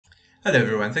Hello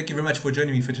everyone, thank you very much for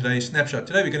joining me for today's snapshot.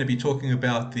 Today we're going to be talking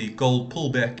about the gold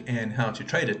pullback and how to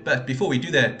trade it. But before we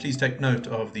do that, please take note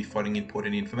of the following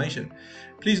important information.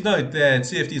 Please note that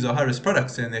CFDs are high-risk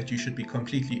products and that you should be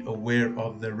completely aware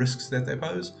of the risks that they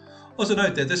pose. Also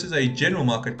note that this is a general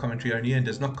market commentary only and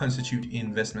does not constitute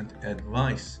investment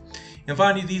advice. And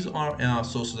finally, these are our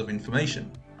sources of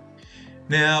information.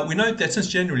 Now, we note that since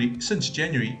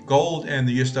January, gold and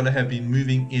the US dollar have been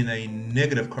moving in a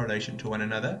negative correlation to one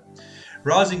another.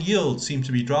 Rising yields seem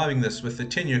to be driving this, with the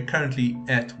 10-year currently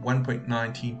at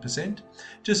 1.19%.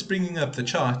 Just bringing up the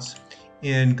charts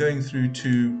and going through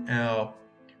to our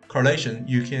correlation,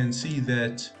 you can see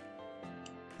that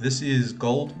this is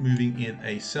gold moving in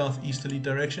a southeasterly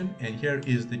direction, and here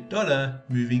is the dollar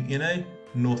moving in a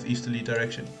northeasterly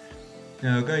direction.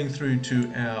 Now, going through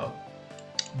to our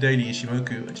daily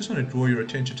Ishimoku, I just want to draw your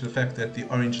attention to the fact that the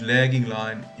orange lagging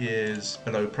line is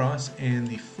below price and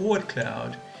the forward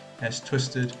cloud has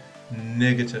twisted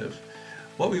negative.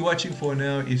 What we're watching for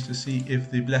now is to see if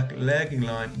the black lagging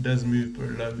line does move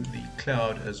below the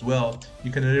cloud as well.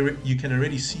 You can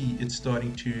already see it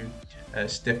starting to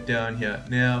step down here.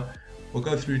 Now we'll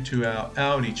go through to our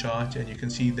hourly chart and you can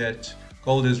see that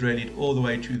gold has rallied all the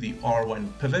way to the R1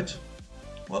 pivot.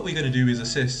 What we're going to do is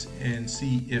assess and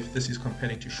see if this is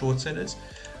compelling to short sellers.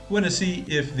 We want to see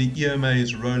if the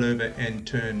EMAs roll over and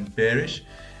turn bearish.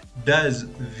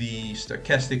 Does the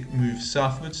stochastic move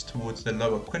southwards towards the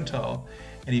lower quintile?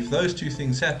 And if those two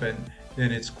things happen,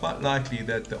 then it's quite likely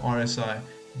that the RSI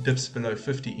dips below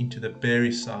 50 into the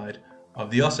bearish side of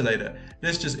the oscillator.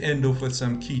 Let's just end off with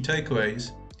some key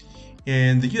takeaways.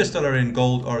 And the US dollar and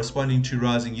gold are responding to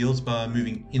rising yields by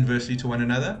moving inversely to one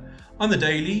another. On the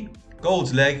daily,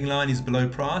 gold's lagging line is below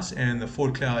price and the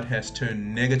forward cloud has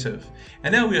turned negative.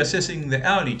 And now we are assessing the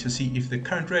hourly to see if the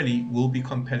current rally will be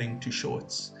compelling to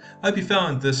shorts. I hope you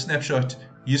found this snapshot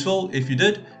useful. If you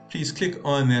did, please click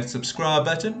on that subscribe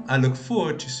button. I look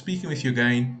forward to speaking with you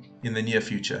again in the near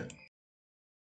future.